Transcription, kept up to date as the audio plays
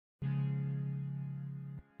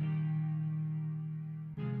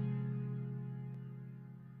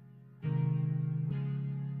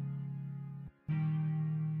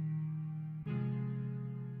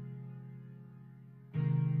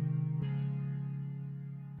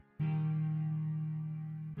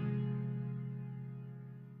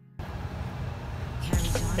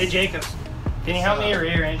Hey Jacobs, can you help me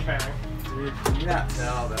rearrange my room? Dude, can you not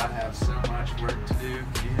tell that I have so much work to do?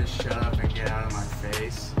 Can you just shut up and get out of my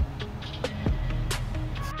face?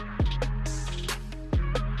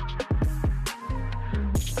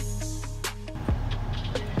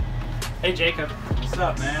 Hey Jacob. What's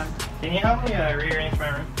up, man? Can you help me rearrange my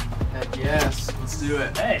room? Heck yes, let's do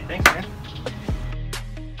it. Hey, thanks man.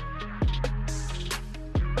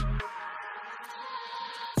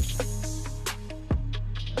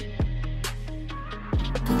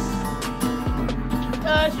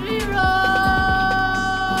 Country road,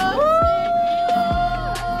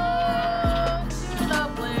 to the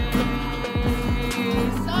place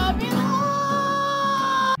of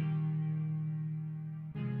belong.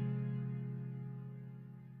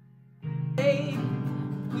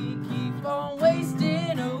 We keep on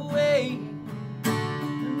wasting away.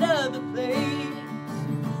 Another place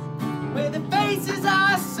where the faces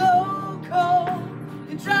are so cold.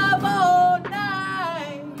 You drive all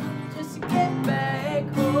night just to get back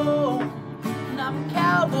home. And I'm a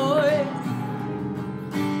cowboy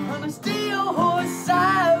on a steel horse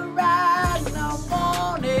I ride, and I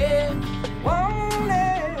want it,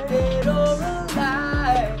 dead or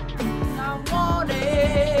alive. And I want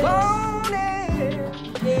it,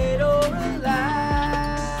 dead or alive.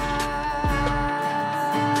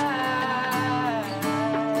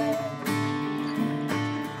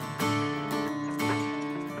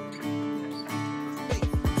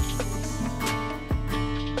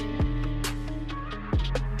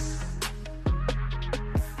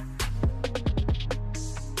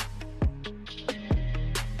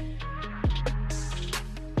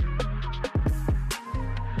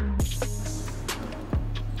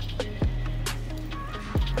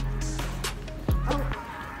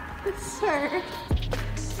 Sir,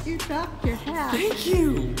 you dropped your hat. Thank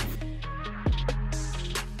you!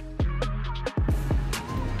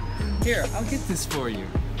 Here, I'll get this for you.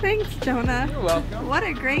 Thanks, Jonah. You're welcome. What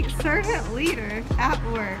a great servant leader at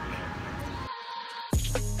work.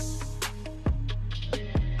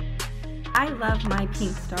 I love my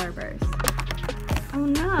pink starburst. Oh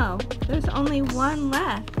no, there's only one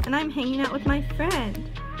left, and I'm hanging out with my friend.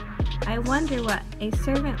 I wonder what a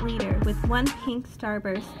servant leader with one pink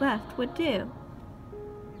starburst left would do.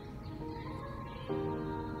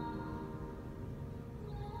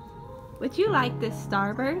 Would you like this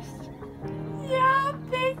starburst? Yeah,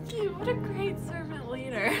 thank you. What a great servant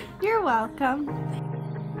leader. You're welcome.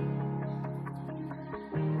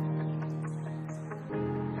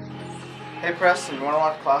 Hey Preston, you wanna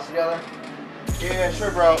watch class together? Yeah, sure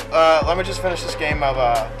bro. Let me just finish this game of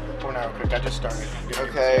Fortnite real quick. I just started.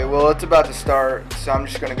 Okay, well it's about to start, so I'm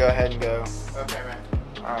just gonna go ahead and go. Okay, man.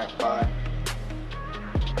 Alright, bye.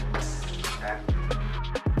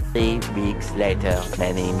 3 weeks later,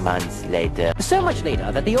 many months later. So much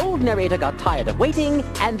later that the old narrator got tired of waiting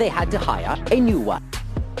and they had to hire a new one.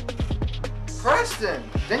 Preston,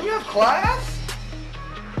 didn't you have class?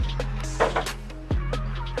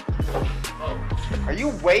 Are you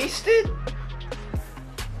wasted?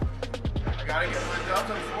 I gotta get my duck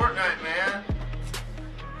on Fortnite, man.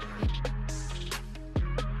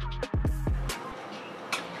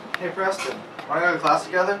 Hey Preston, wanna go to class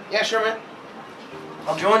together? Yeah, sure, man.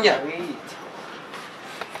 I'll join you. Sweet.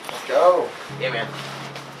 Let's go. Yeah, man.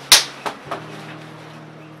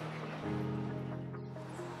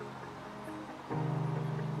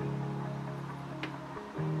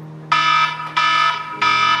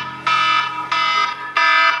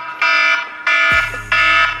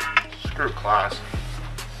 Screw class.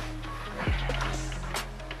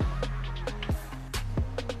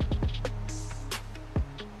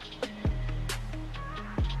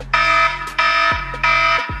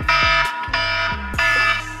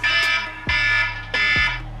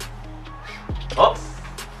 Oh,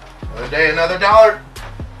 another day, another dollar.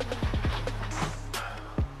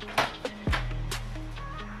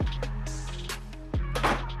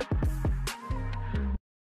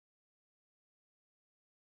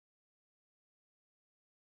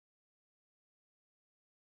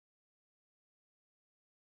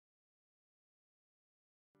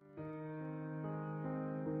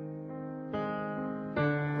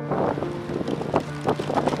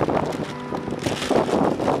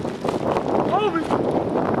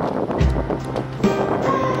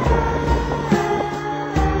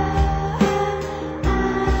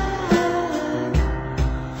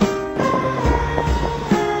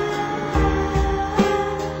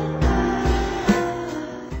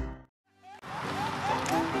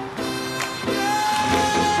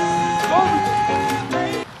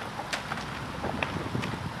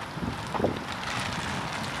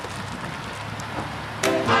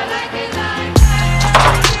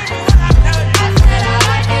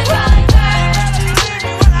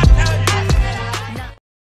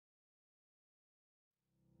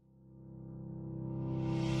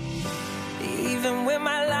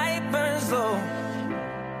 slow.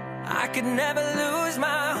 I could never lose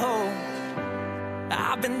my hope.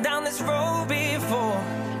 I've been down this road before.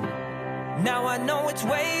 Now I know which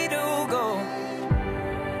way to go.